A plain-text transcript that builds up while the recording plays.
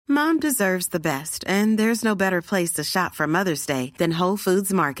Mom deserves the best, and there's no better place to shop for Mother's Day than Whole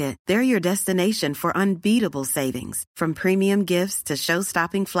Foods Market. They're your destination for unbeatable savings, from premium gifts to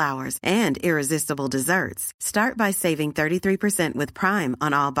show-stopping flowers and irresistible desserts. Start by saving 33% with Prime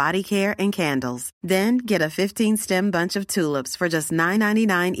on all body care and candles. Then get a 15-stem bunch of tulips for just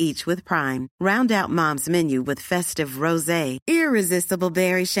 $9.99 each with Prime. Round out Mom's menu with festive rosé, irresistible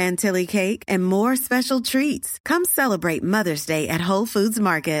berry chantilly cake, and more special treats. Come celebrate Mother's Day at Whole Foods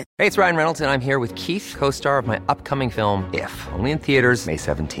Market. Hey, it's Ryan Reynolds, and I'm here with Keith, co-star of my upcoming film, If, only in theaters May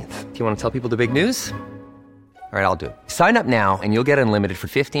 17th. Do you want to tell people the big news? All right, I'll do it. Sign up now and you'll get unlimited for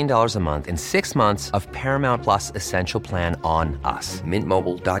 $15 a month and 6 months of Paramount Plus Essential Plan on us.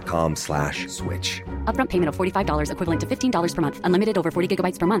 MintMobile.com/switch. Upfront payment of $45 equivalent to $15 per month. Unlimited over 40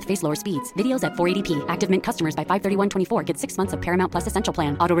 gigabytes per month. Face lower speeds. Videos at 480p. Active Mint customers by 531.24 get 6 months of Paramount Plus Essential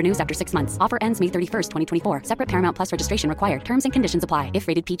Plan. Auto renews after 6 months. Offer ends May 31st, 2024. Separate Paramount Plus registration required. Terms and conditions apply if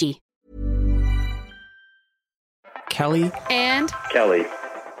rated PG. Kelly and Kelly.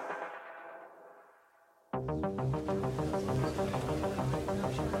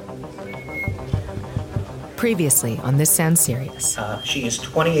 Previously on This Sounds Serious. She is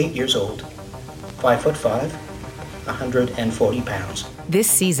 28 years old, 5'5", 140 pounds. This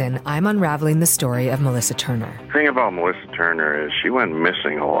season, I'm unraveling the story of Melissa Turner. The thing about Melissa Turner is she went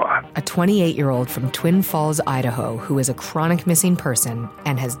missing a lot. A 28-year-old from Twin Falls, Idaho, who is a chronic missing person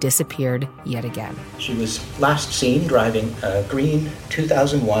and has disappeared yet again. She was last seen driving a green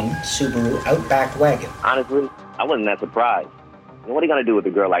 2001 Subaru Outback wagon. Honestly, I wasn't that surprised. And what are you going to do with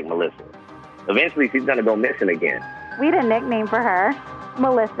a girl like Melissa? Eventually, she's going to go missing again. We had a nickname for her,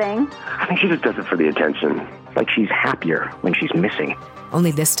 Melissing. I think she just does it for the attention. Like she's happier when she's missing.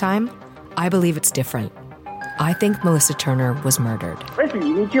 Only this time, I believe it's different. I think Melissa Turner was murdered. Listen,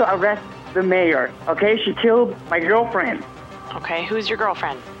 you need to arrest the mayor, okay? She killed my girlfriend. Okay, who's your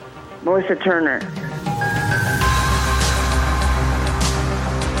girlfriend? Melissa Turner.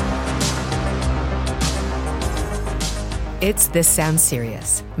 It's This Sounds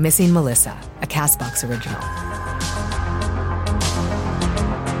Serious, Missing Melissa, a CastBox original.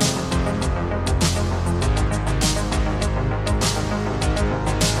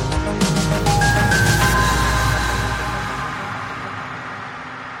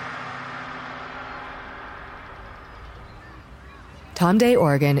 Tom Day,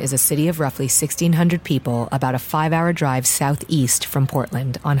 Oregon is a city of roughly 1,600 people about a 5-hour drive southeast from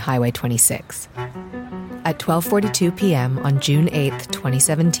Portland on Highway 26. At 12:42 p.m. on June 8,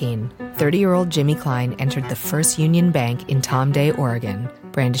 2017, 30-year-old Jimmy Klein entered the First Union Bank in Tom Day, Oregon,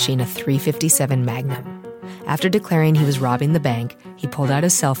 brandishing a .357 Magnum. After declaring he was robbing the bank, he pulled out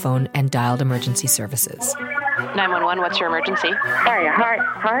his cell phone and dialed emergency services. 911, what's your emergency?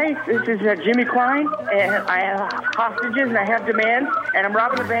 Hi, this is Jimmy Klein, and I have hostages and I have demands, and I'm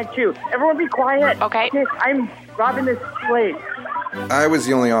robbing the bank too. Everyone be quiet. Okay. I'm robbing this place. I was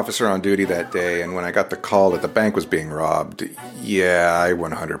the only officer on duty that day, and when I got the call that the bank was being robbed, I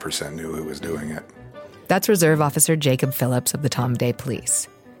 100% knew who was doing it. That's Reserve Officer Jacob Phillips of the Tom Day Police.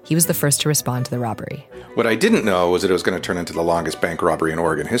 He was the first to respond to the robbery. What I didn't know was that it was going to turn into the longest bank robbery in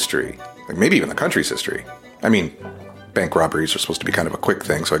Oregon history. Like maybe even the country's history. I mean, bank robberies are supposed to be kind of a quick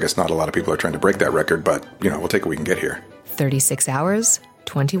thing, so I guess not a lot of people are trying to break that record, but, we'll take what we can get here. 36 hours,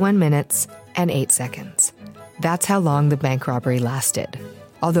 21 minutes, and 8 seconds. That's how long the bank robbery lasted,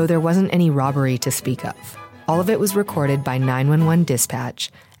 although there wasn't any robbery to speak of. All of it was recorded by 911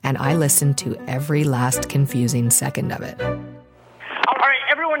 dispatch, and I listened to every last confusing second of it. All right,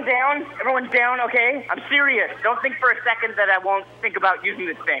 everyone's down, okay? I'm serious. Don't think for a second that I won't think about using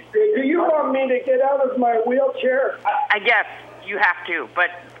this thing. Do you want me to get out of my wheelchair? I guess you have to,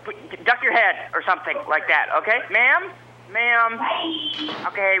 but duck your head or something like that, okay? Ma'am?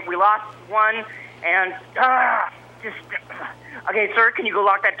 Okay, we lost one. And, okay, sir, can you go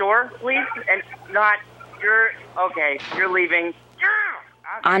lock that door, please? And you're leaving.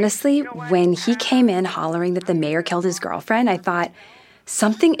 Honestly, when he came in hollering that the mayor killed his girlfriend, I thought,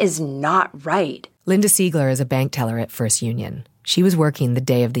 something is not right. Linda Siegler is a bank teller at First Union. She was working the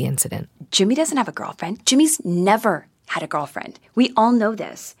day of the incident. Jimmy doesn't have a girlfriend. Jimmy's never had a girlfriend. We all know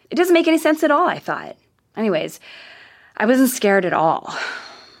this. It doesn't make any sense at all, I thought. Anyways, I wasn't scared at all.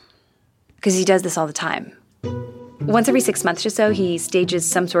 Because he does this all the time. Once every 6 months or so, he stages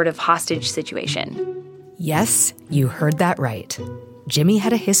some sort of hostage situation. Yes, you heard that right. Jimmy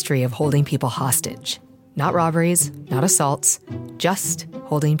had a history of holding people hostage. Not robberies, not assaults, just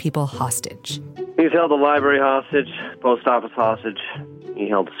holding people hostage. He's held the library hostage, post office hostage. He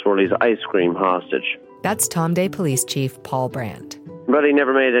held Swirly's ice cream hostage. That's Tom Day Police Chief Paul Brandt. But he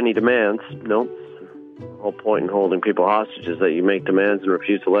never made any demands, no. whole point in holding people hostage is that you make demands and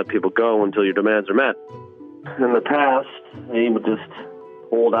refuse to let people go until your demands are met. In the past, he would just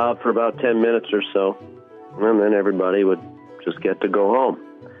hold out for about 10 minutes or so, and then everybody would just get to go home.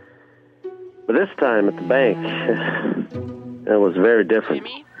 But this time at the bank, it was very different.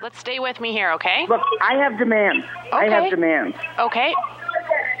 Jimmy, let's stay with me here, okay? Look, I have demands. Okay. I have demands. Okay.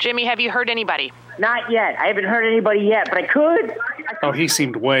 Jimmy, have you heard anybody? Not yet. I haven't heard anybody yet, but I could. Oh, he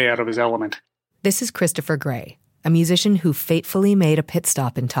seemed way out of his element. This is Christopher Gray, a musician who fatefully made a pit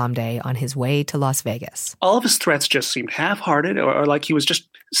stop in Tom Day on his way to Las Vegas. All of his threats just seemed half-hearted, or like he was just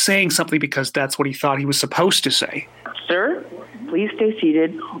saying something because that's what he thought he was supposed to say. Sir, please stay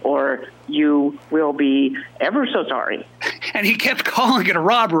seated, or you will be ever so sorry. And he kept calling it a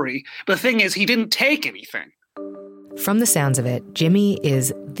robbery. The thing is, he didn't take anything. From the sounds of it, Jimmy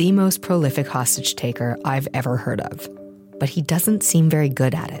is the most prolific hostage taker I've ever heard of. But he doesn't seem very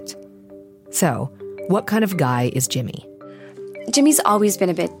good at it. So, what kind of guy is Jimmy? Jimmy's always been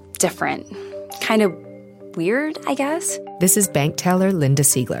a bit different. Kind of weird, I guess. This is bank teller Linda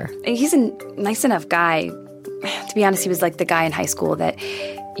Siegler. He's a nice enough guy. To be honest, he was like the guy in high school that,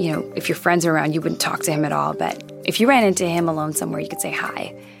 you know, if your friends are around, you wouldn't talk to him at all. But if you ran into him alone somewhere, you could say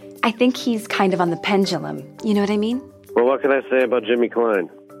hi. I think he's kind of on the pendulum. You know what I mean? Well, what can I say about Jimmy Klein?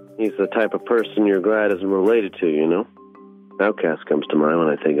 He's the type of person you're glad isn't related to, you know? Outcast comes to mind when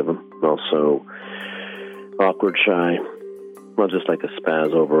I think of him. Also, awkward, shy. Well, just like a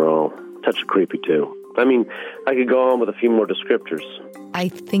spaz overall. Touch of creepy, too. I mean, I could go on with a few more descriptors. I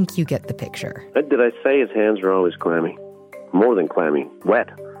think you get the picture. Did I say his hands were always clammy? More than clammy. Wet.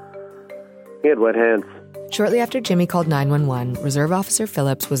 He had wet hands. Shortly after Jimmy called 911, Reserve Officer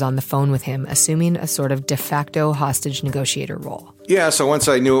Phillips was on the phone with him, assuming a sort of de facto hostage negotiator role. Yeah, so once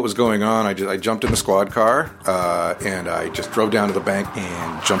I knew what was going on, I jumped in the squad car, and I just drove down to the bank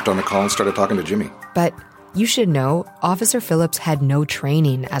and jumped on the call and started talking to Jimmy. But you should know, Officer Phillips had no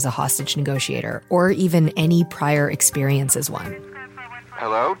training as a hostage negotiator, or even any prior experience as one.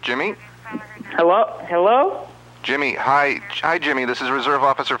 Hello, Jimmy? Hello? Jimmy, hi, Jimmy. This is Reserve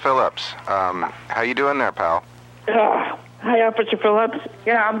Officer Phillips. How you doing there, pal? Hi, Officer Phillips.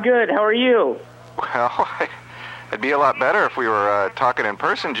 Yeah, I'm good. How are you? Well, it'd be a lot better if we were talking in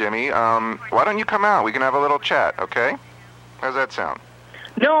person, Jimmy. Why don't you come out? We can have a little chat, okay? How's that sound?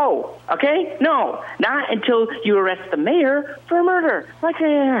 No, okay? No, not until you arrest the mayor for murder, like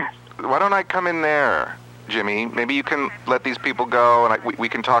I asked. Why don't I come in there, Jimmy? Maybe you can let these people go, and we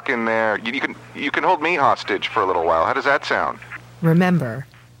can talk in there. You can hold me hostage for a little while. How does that sound? Remember,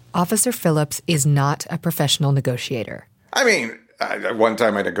 Officer Phillips is not a professional negotiator. I mean, at one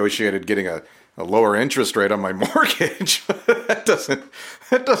time I negotiated getting a lower interest rate on my mortgage. That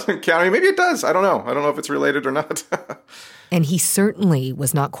doesn't count. I mean, maybe it does. I don't know. I don't know if it's related or not. And he certainly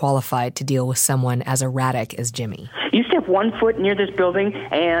was not qualified to deal with someone as erratic as Jimmy. You step 1 foot near this building,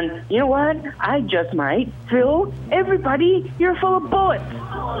 and you know what? I just might fill everybody. You're full of bullets.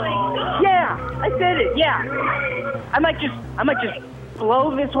 Yeah, I said it. Yeah, I might just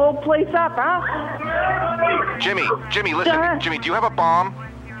blow this whole place up, huh? Jimmy, listen. Jimmy, do you have a bomb?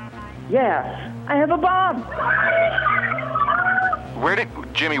 Yes, I have a bomb. Where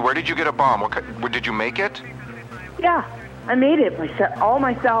did you get a bomb? Did you make it? Yeah, I made it all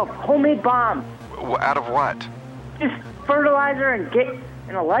myself. Homemade bomb. Out of what? Just fertilizer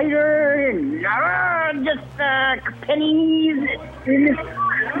and a lighter and just pennies.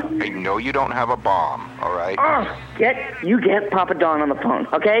 I know you don't have a bomb, all right? Get Papa Don on the phone,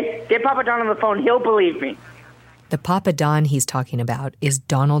 okay? Get Papa Don on the phone. He'll believe me. The Papa Don he's talking about is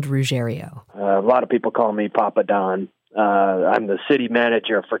Donald Ruggiero. A lot of people call me Papa Don. I'm the city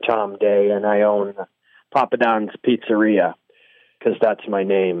manager for Tom Day, and I own Papa Don's Pizzeria, because that's my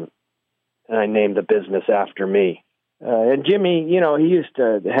name. And I named the business after me. And Jimmy, he used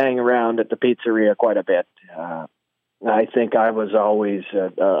to hang around at the pizzeria quite a bit. I think I was always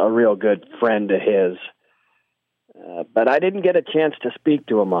a real good friend of his. But I didn't get a chance to speak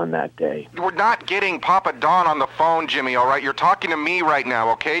to him on that day. We're not getting Papa Don on the phone, Jimmy, all right? You're talking to me right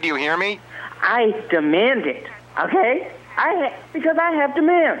now, okay? Do you hear me? I demand it, okay? Because I have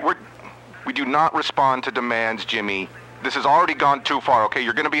demands. We do not respond to demands, Jimmy. This has already gone too far, okay?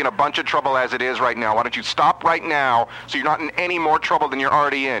 You're going to be in a bunch of trouble as it is right now. Why don't you stop right now so you're not in any more trouble than you're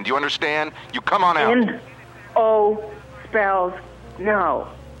already in? Do you understand? You come on out. N-O spells no.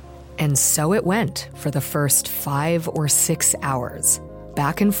 And so it went for the first 5 or 6 hours.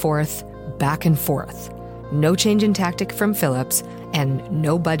 Back and forth, back and forth. No change in tactic from Phillips, and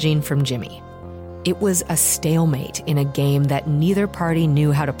no budging from Jimmy. It was a stalemate in a game that neither party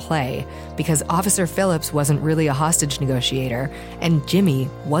knew how to play because Officer Phillips wasn't really a hostage negotiator and Jimmy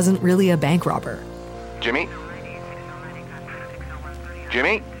wasn't really a bank robber. Jimmy?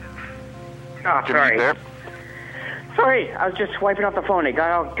 Jimmy? Oh, Jimmy, sorry. you there? Sorry, I was just wiping off the phone. It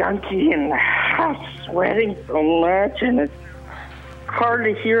got all gunky and I'm sweating so much, and it's hard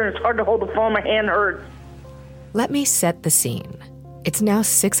to hear and it's hard to hold the phone. My hand hurts. Let me set the scene. It's now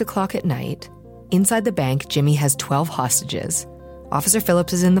 6 o'clock at night. Inside the bank, Jimmy has 12 hostages. Officer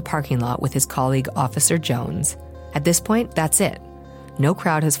Phillips is in the parking lot with his colleague, Officer Jones. At this point, that's it. No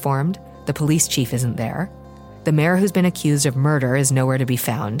crowd has formed. The police chief isn't there. The mayor who's been accused of murder is nowhere to be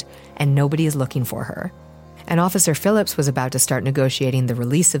found, and nobody is looking for her. And Officer Phillips was about to start negotiating the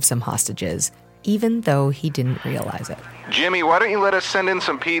release of some hostages, even though he didn't realize it. Jimmy, why don't you let us send in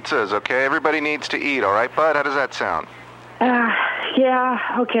some pizzas, okay? Everybody needs to eat, all right, bud? How does that sound?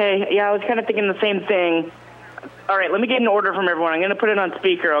 Yeah, okay. Yeah, I was kind of thinking the same thing. All right, let me get an order from everyone. I'm going to put it on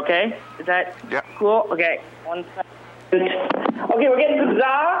speaker, okay? Is that cool? Okay, 1 second. Okay, we're getting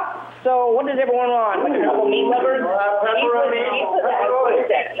pizza. So what does everyone want? Like a couple meat lovers?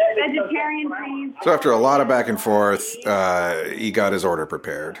 Vegetarian, please. So after a lot of back and forth, he got his order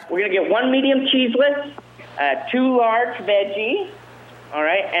prepared. We're going to get 1 medium cheeseless, 2 large veggie, all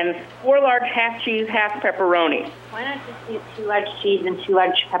right, and 4 large half cheese, half pepperoni. Why not just do 2 large cheese and 2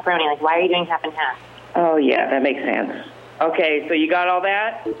 large pepperoni? Like, why are you doing half and half? Oh, yeah, that makes sense. Okay, so you got all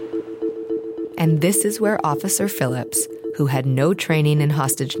that? And this is where Officer Phillips, who had no training in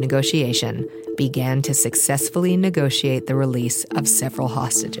hostage negotiation, began to successfully negotiate the release of several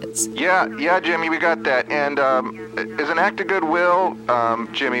hostages. Yeah, Jimmy, we got that. And as an act of goodwill,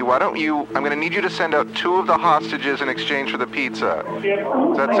 Jimmy, why don't you... I'm going to need you to send out 2 of the hostages in exchange for the pizza.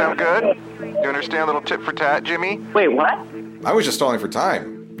 Does that sound good? You understand a little tit for tat, Jimmy? Wait, what? I was just stalling for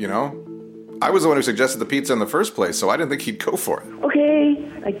time, you know? I was the one who suggested the pizza in the first place, so I didn't think he'd go for it. Okay,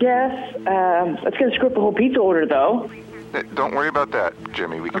 I guess. Let's get a script the whole pizza order, though. Don't worry about that,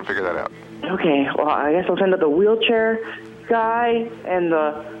 Jimmy. We can figure that out. Okay, well, I guess I'll send out the wheelchair guy and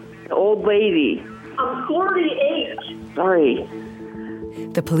the old lady. I'm 48. Sorry.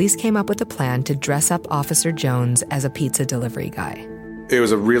 The police came up with a plan to dress up Officer Jones as a pizza delivery guy. It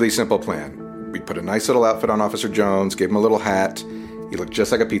was a really simple plan. We put a nice little outfit on Officer Jones, gave him a little hat. He looked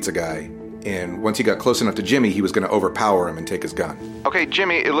just like a pizza guy. And once he got close enough to Jimmy, he was going to overpower him and take his gun. Okay,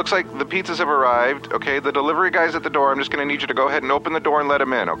 Jimmy, it looks like the pizzas have arrived, okay? The delivery guy's at the door. I'm just going to need you to go ahead and open the door and let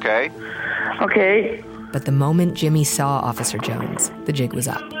him in, okay? Okay. But the moment Jimmy saw Officer Jones, the jig was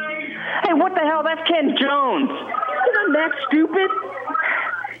up. Hey, what the hell? That's Ken Jones. Isn't that stupid?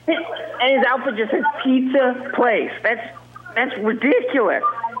 And his outfit just says pizza place. That's ridiculous.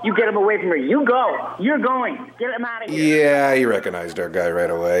 You get him away from her. You go. You're going. Get him out of here. Yeah, he recognized our guy right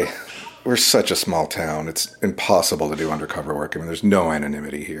away. We're such a small town. It's impossible to do undercover work. I mean, there's no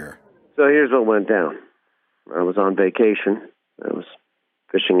anonymity here. So here's what went down. I was on vacation. I was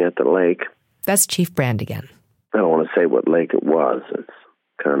fishing at the lake. That's Chief Brand again. I don't want to say what lake it was. It's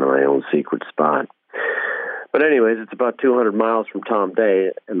kind of my own secret spot. But anyways, it's about 200 miles from Tom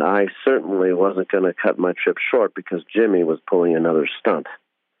Day, and I certainly wasn't going to cut my trip short because Jimmy was pulling another stunt.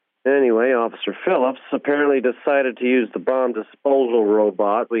 Anyway, Officer Phillips apparently decided to use the bomb disposal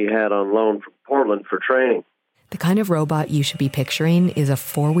robot we had on loan from Portland for training. The kind of robot you should be picturing is a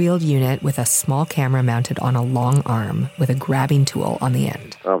 4-wheeled unit with a small camera mounted on a long arm with a grabbing tool on the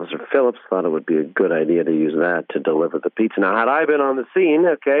end. Officer Phillips thought it would be a good idea to use that to deliver the pizza. Now, had I been on the scene,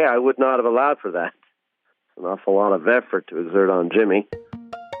 okay, I would not have allowed for that. It's an awful lot of effort to exert on Jimmy.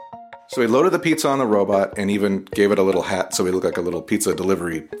 So he loaded the pizza on the robot and even gave it a little hat so he looked like a little pizza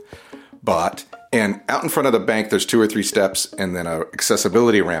delivery bot. And out in front of the bank, there's 2 or 3 steps and then an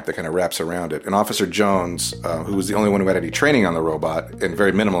accessibility ramp that kind of wraps around it. And Officer Jones, who was the only one who had any training on the robot, and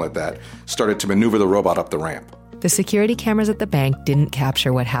very minimal at that, started to maneuver the robot up the ramp. The security cameras at the bank didn't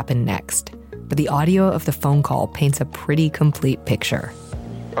capture what happened next, but the audio of the phone call paints a pretty complete picture.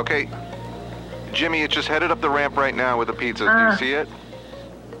 Okay, Jimmy, it's just headed up the ramp right now with the pizza. Do you see it?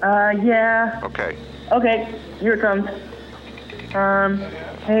 Yeah. Okay. Okay, here it comes.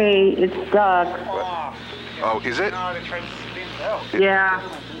 Hey, it's stuck. Oh, is it? Yeah.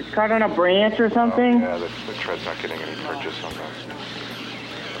 It's caught on a branch or something. Oh, yeah, the tread's not getting any purchase on that.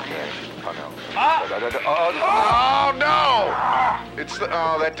 Okay. Oh, no. Oh, no!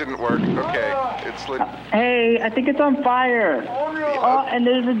 That didn't work. Okay. It's lit. Hey, I think it's on fire. Oh, and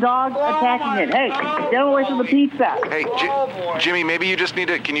there's a dog attacking it. Hey, get away from the pizza. Hey, Jimmy, maybe you just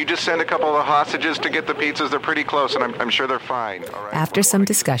can you just send a couple of the hostages to get the pizzas? They're pretty close, and I'm sure they're fine. All right. After some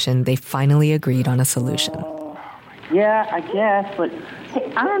discussion, they finally agreed on a solution. Yeah, I guess, but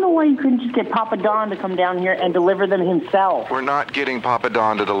hey, I don't know why you couldn't just get Papa Don to come down here and deliver them himself. We're not getting Papa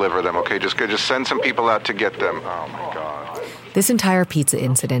Don to deliver them, okay? Just send some people out to get them. Oh, my God. This entire pizza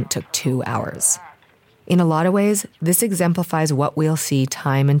incident took 2 hours.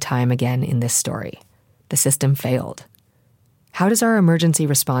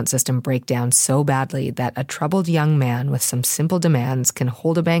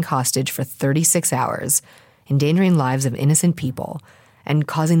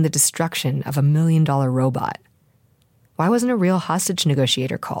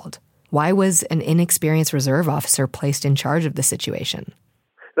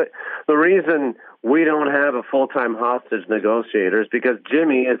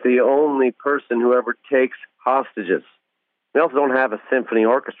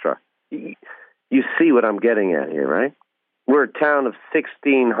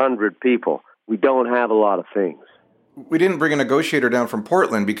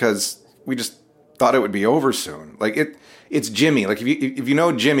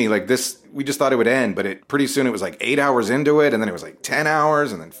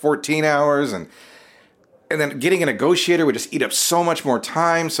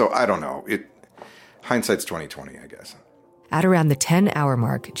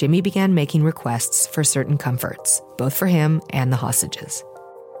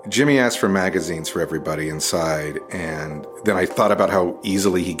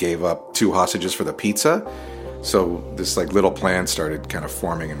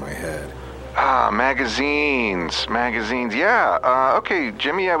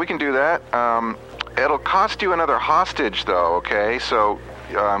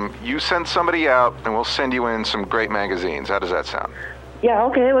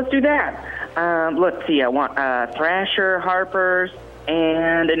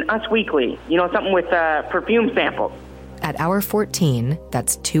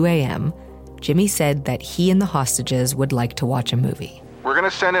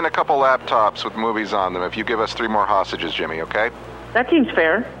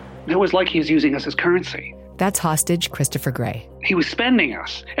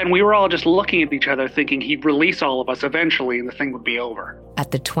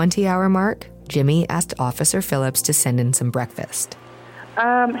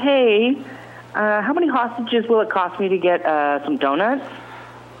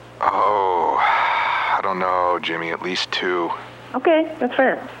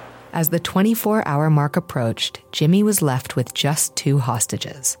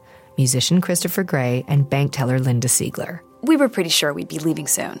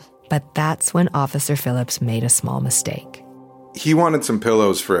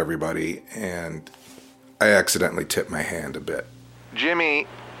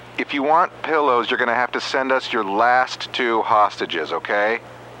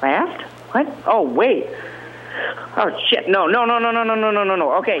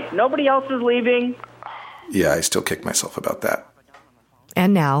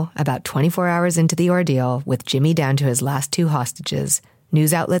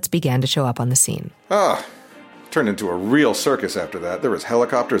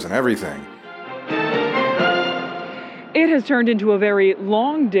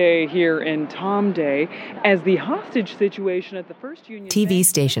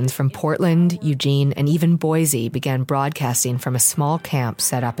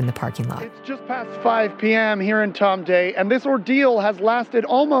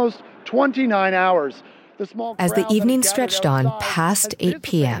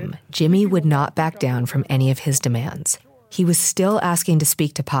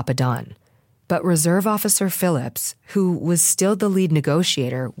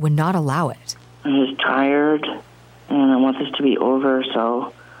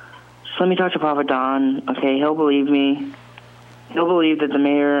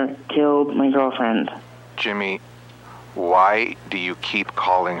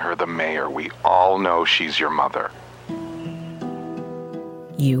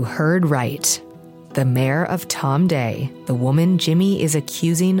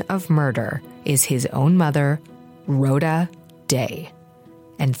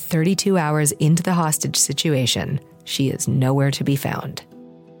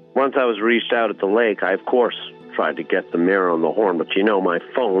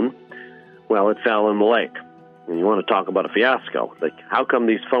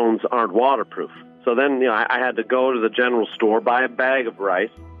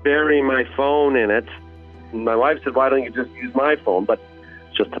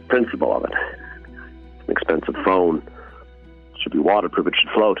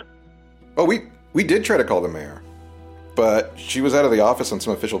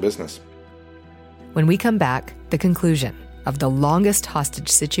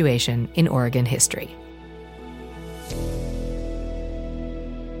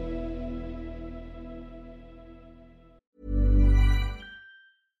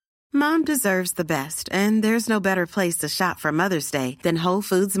 Mom deserves the best, and there's no better place to shop for Mother's Day than Whole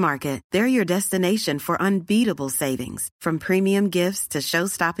Foods Market. They're your destination for unbeatable savings, from premium gifts to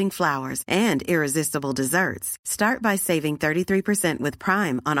show-stopping flowers and irresistible desserts. Start by saving 33% with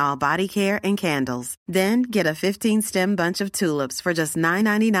Prime on all body care and candles. Then get a 15-stem bunch of tulips for just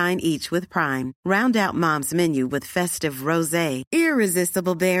 $9.99 each with Prime. Round out Mom's menu with festive rosé,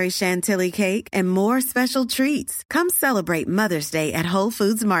 irresistible berry chantilly cake, and more special treats. Come celebrate Mother's Day at Whole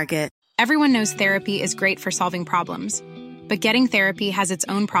Foods Market. Everyone knows therapy is great for solving problems, but getting therapy has its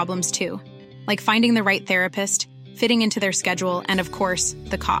own problems too, like finding the right therapist, fitting into their schedule, and of course,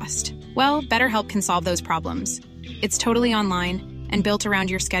 the cost. Well, BetterHelp can solve those problems. It's totally online and built around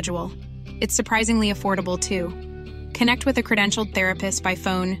your schedule. It's surprisingly affordable too. Connect with a credentialed therapist by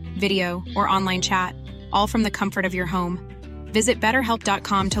phone, video, or online chat, all from the comfort of your home. Visit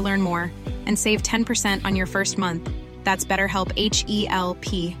BetterHelp.com to learn more and save 10% on your first month. That's BetterHelp,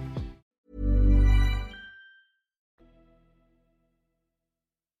 H-E-L-P.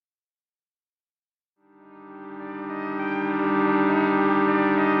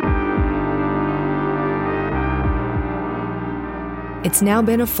 It's now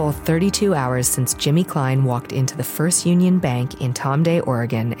been a full 32 hours since Jimmy Klein walked into the First Union Bank in Tom Day,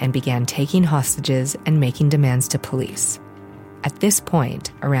 Oregon, and began taking hostages and making demands to police. At this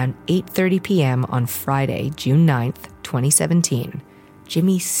point, around 8:30 p.m. on Friday, June 9th, 2017,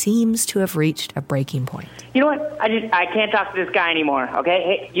 Jimmy seems to have reached a breaking point. You know what? I can't talk to this guy anymore, okay?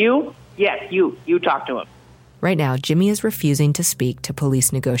 Hey, you? Yes, you talk to him. Right now, Jimmy is refusing to speak to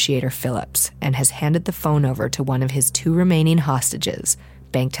police negotiator Phillips and has handed the phone over to one of his two remaining hostages,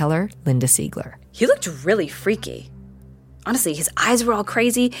 bank teller Linda Siegler. He looked really freaky. Honestly, his eyes were all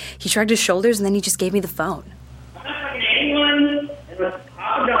crazy. He shrugged his shoulders and then he just gave me the phone.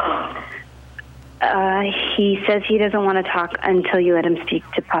 He says he doesn't want to talk until you let him speak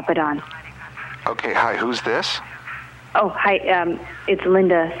to Papa Don. Okay, hi, who's this? Oh, hi, it's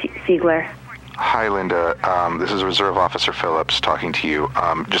Linda Siegler. Hi, Linda. This is Reserve Officer Phillips talking to you.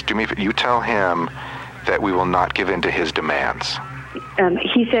 Just do me a favor. You tell him that we will not give in to his demands.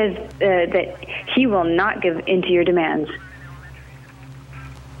 He says that he will not give in to your demands.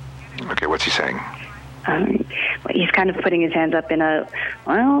 Okay, what's he saying? He's kind of putting his hands up in a,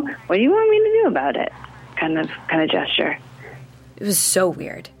 well, what do you want me to do about it? Kind of gesture. It was so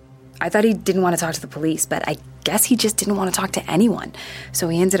weird. I thought he didn't want to talk to the police, but I guess he just didn't want to talk to anyone. So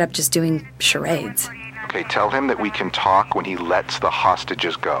he ended up just doing charades. Okay, tell him that we can talk when he lets the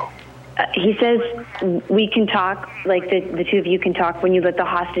hostages go. He says we can talk, like the two of you can talk when you let the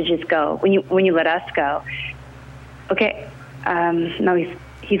hostages go, when you let us go. Okay. No,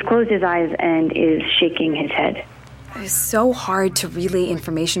 he's closed his eyes and is shaking his head. It was so hard to relay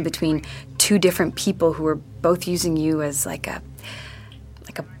information between two different people who were both using you as like a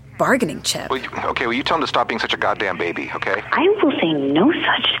bargaining chip. Well, you tell him to stop being such a goddamn baby, okay? I will say no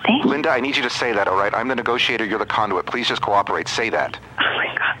such thing. Linda, I need you to say that, all right? I'm the negotiator, you're the conduit. Please just cooperate. Say that. Oh,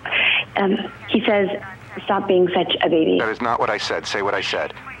 my God. He says, stop being such a baby. That is not what I said. Say what I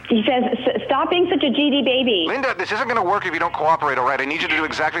said. He says, stop being such a GD baby. Linda, this isn't going to work if you don't cooperate, all right? I need you to do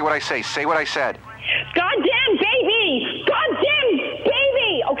exactly what I say. Say what I said. Goddamn baby! Goddamn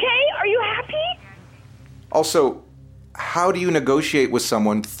baby! Okay? Are you happy? Also, how do you negotiate with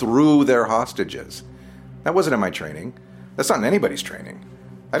someone through their hostages? That wasn't in my training. That's not in anybody's training.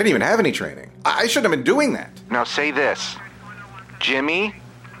 I didn't even have any training. I shouldn't have been doing that. Now say this. Jimmy,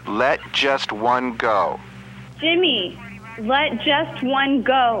 let just one go. Jimmy, let just one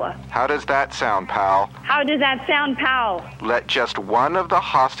go. How does that sound, pal? How does that sound, pal? Let just one of the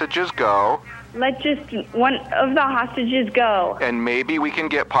hostages go. Let just one of the hostages go. And maybe we can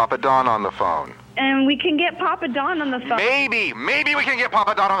get Papa Don on the phone. And we can get Papa Don on the phone. Maybe we can get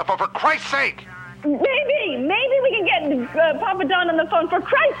Papa Don on the phone, for Christ's sake. Maybe we can get Papa Don on the phone, for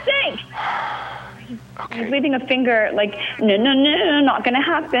Christ's sake. Okay. He's waving a finger like, no, not gonna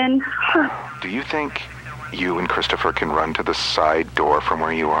happen. Do you think you and Christopher can run to the side door from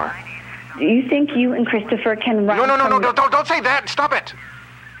where you are? Do you think you and Christopher can run? No, don't say that. Stop it.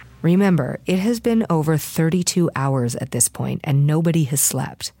 Remember, it has been over 32 hours at this point, and nobody has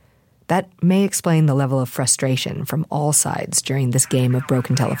slept. That may explain the level of frustration from all sides during this game of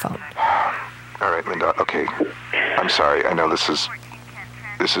broken telephone. All right, Linda, okay. I'm sorry. I know this is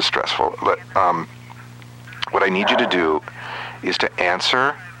stressful. But, what I need you to do is to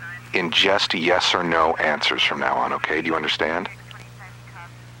answer in just yes or no answers from now on, okay? Do you understand?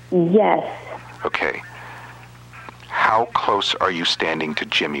 Yes. Okay. How close are you standing to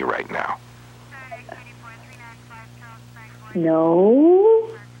Jimmy right now? No.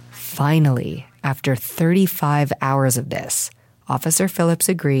 Finally, after 35 hours of this, Officer Phillips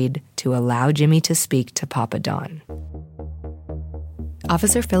agreed to allow Jimmy to speak to Papa Don.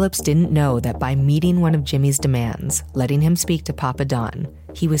 Officer Phillips didn't know that by meeting one of Jimmy's demands, letting him speak to Papa Don,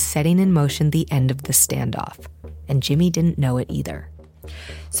 he was setting in motion the end of the standoff. And Jimmy didn't know it either.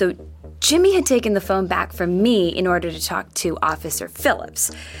 So Jimmy had taken the phone back from me in order to talk to Officer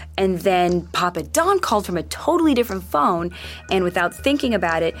Phillips. And then Papa Don called from a totally different phone, and without thinking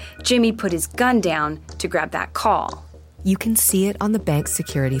about it, Jimmy put his gun down to grab that call. You can see it on the bank's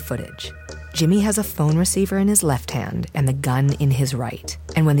security footage. Jimmy has a phone receiver in his left hand and the gun in his right.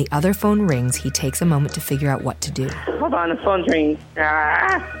 And when the other phone rings, he takes a moment to figure out what to do. Hold on, the phone's ringing. Put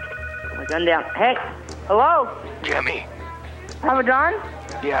my gun down. Hey, hello? Jimmy. Papa Don?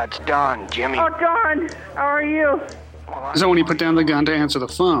 Yeah, it's Don, Jimmy. Oh, Don, how are you? So when he put down the gun to answer the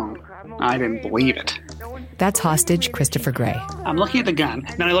phone, I didn't believe it. That's hostage Christopher Gray. I'm looking at the gun,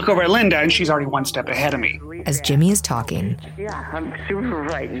 then I look over at Linda, and she's already one step ahead of me. As Jimmy is talking, Yeah, I'm super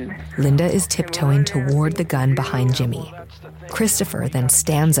frightened. Linda is tiptoeing toward the gun behind Jimmy. Christopher then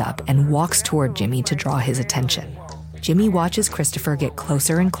stands up and walks toward Jimmy to draw his attention. Jimmy watches Christopher get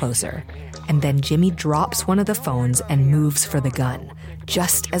closer and closer, and then Jimmy drops one of the phones and moves for the gun,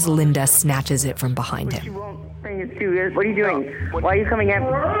 just as Linda snatches it from behind him. What are you doing? Why are you coming at me?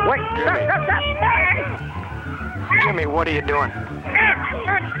 What? Stop! Jimmy, what are you doing?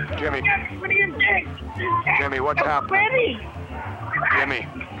 Jimmy. What are you doing? Jimmy, what's happening? Jimmy.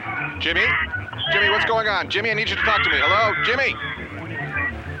 Jimmy? Jimmy, what's going on? Jimmy, I need you to talk to me. Hello? Jimmy?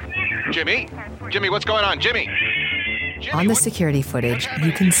 Jimmy? Jimmy, what's going on? Jimmy? On the security footage,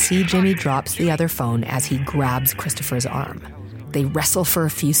 you can see Jimmy drops the other phone as he grabs Christopher's arm. They wrestle for a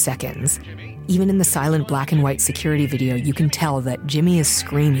few seconds. Even in the silent black and white security video, you can tell that Jimmy is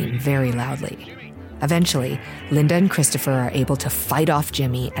screaming very loudly. Eventually, Linda and Christopher are able to fight off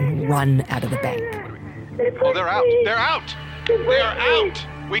Jimmy and run out of the bank. Oh, they're out. They're out. They're out.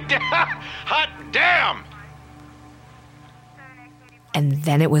 Hot damn. And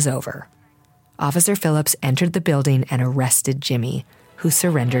then it was over. Officer Phillips entered the building and arrested Jimmy, who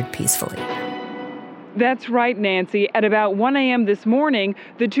surrendered peacefully. That's right, Nancy. At about 1 a.m. this morning,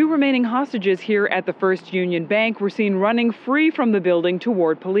 the two remaining hostages here at the First Union Bank were seen running free from the building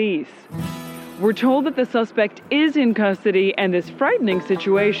toward police. We're told that the suspect is in custody, and this frightening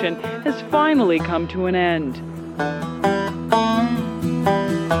situation has finally come to an end.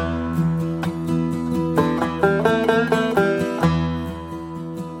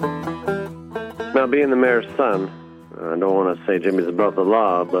 Now, being the mayor's son, I don't want to say Jimmy's above the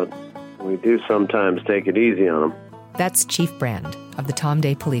law, but we do sometimes take it easy on him. That's Chief Brand of the Tom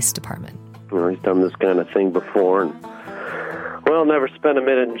Day Police Department. You know, he's done this kind of thing before, and, well, never spent a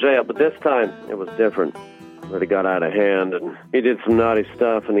minute in jail, but this time it was different. But he got out of hand, and he did some naughty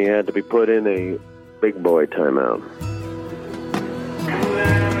stuff, and he had to be put in a big boy timeout.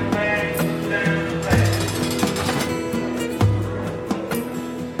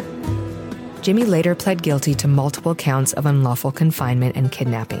 Jimmy later pled guilty to multiple counts of unlawful confinement and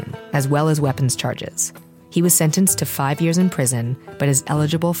kidnapping, as well as weapons charges. He was sentenced to 5 years in prison, but is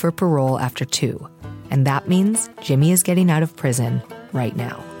eligible for parole after 2. And that means Jimmy is getting out of prison right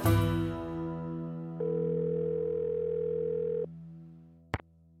now.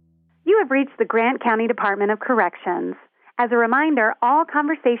 You have reached the Grant County Department of Corrections. As a reminder, all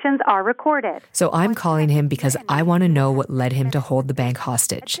conversations are recorded. So I'm calling him because I want to know what led him to hold the bank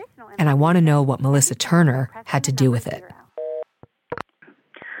hostage. And I want to know what Melissa Turner had to do with it.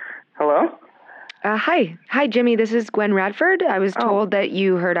 Hello? Hi, Jimmy. This is Gwen Radford. I was told that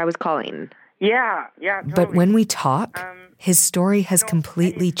you heard I was calling. Yeah. Totally. But when we talk, his story has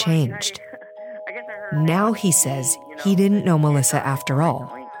completely changed. Now he says he didn't know Melissa after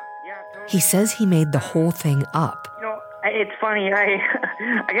all. He says he made the whole thing up. It's funny. I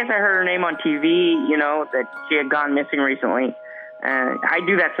guess I heard her name on TV, that she had gone missing recently. I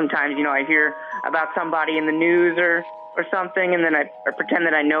do that sometimes. I hear about somebody in the news or something, and then I pretend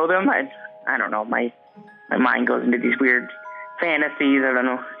that I know them. I don't know. My mind goes into these weird fantasies. I don't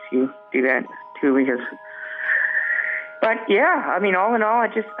know if you do that too, because. But yeah, I mean, all in all, I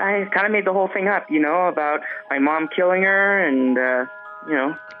kind of made the whole thing up, about my mom killing her, and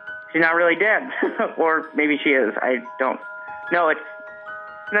she's not really dead, or maybe she is. I don't know. It's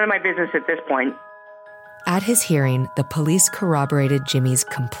none of my business at this point. At his hearing, the police corroborated Jimmy's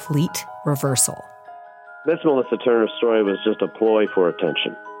complete reversal. This Melissa Turner story was just a ploy for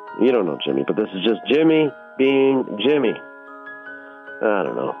attention. You don't know Jimmy, but this is just Jimmy being Jimmy. I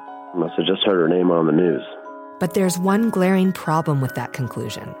don't know. Must have just heard her name on the news. But there's one glaring problem with that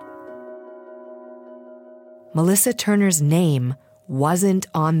conclusion. Melissa Turner's name wasn't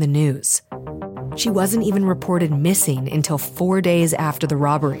on the news. She wasn't even reported missing until 4 days after the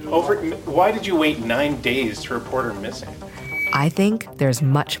robbery. Why did you wait 9 days to report her missing? I think there's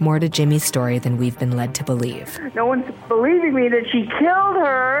much more to Jimmy's story than we've been led to believe. No one's believing me that she killed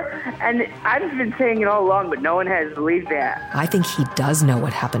her, and I've been saying it all along, but no one has believed that. I think he does know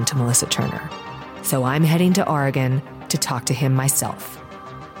what happened to Melissa Turner. So I'm heading to Oregon to talk to him myself.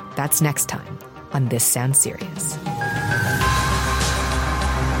 That's next time on This Sounds Serious.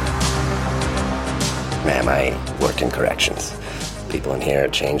 Ma'am, I work in corrections. People in here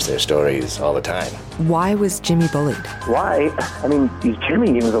change their stories all the time. Why was Jimmy bullied? Why? I mean, he's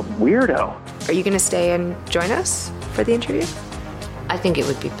Jimmy. He was a weirdo. Are you going to stay and join us for the interview? I think it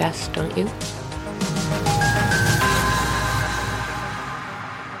would be best, don't you?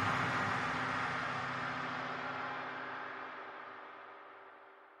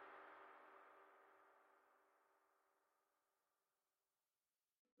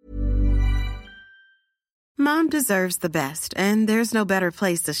 Mom deserves the best, and there's no better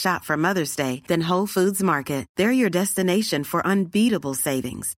place to shop for Mother's Day than Whole Foods Market. They're your destination for unbeatable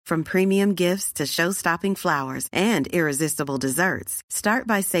savings, from premium gifts to show-stopping flowers and irresistible desserts. Start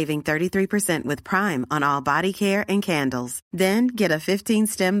by saving 33% with Prime on all body care and candles. Then get a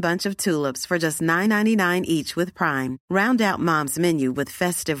 15-stem bunch of tulips for just $9.99 each with Prime. Round out Mom's menu with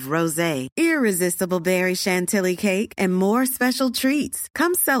festive rosé, irresistible berry chantilly cake, and more special treats.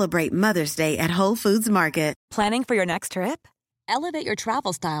 Come celebrate Mother's Day at Whole Foods Market. Planning for your next trip? Elevate your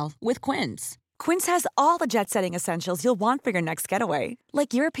travel style with Quince. Quince has all the jet-setting essentials you'll want for your next getaway,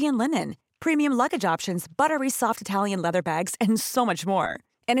 like European linen, premium luggage options, buttery soft Italian leather bags, and so much more.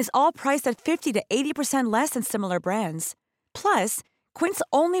 And is all priced at 50 to 80% less than similar brands. Plus, Quince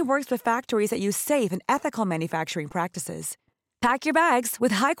only works with factories that use safe and ethical manufacturing practices. Pack your bags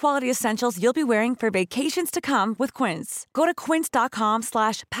with high-quality essentials you'll be wearing for vacations to come with Quince. Go to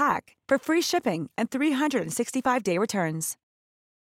quince.com/pack for free shipping and 365-day returns.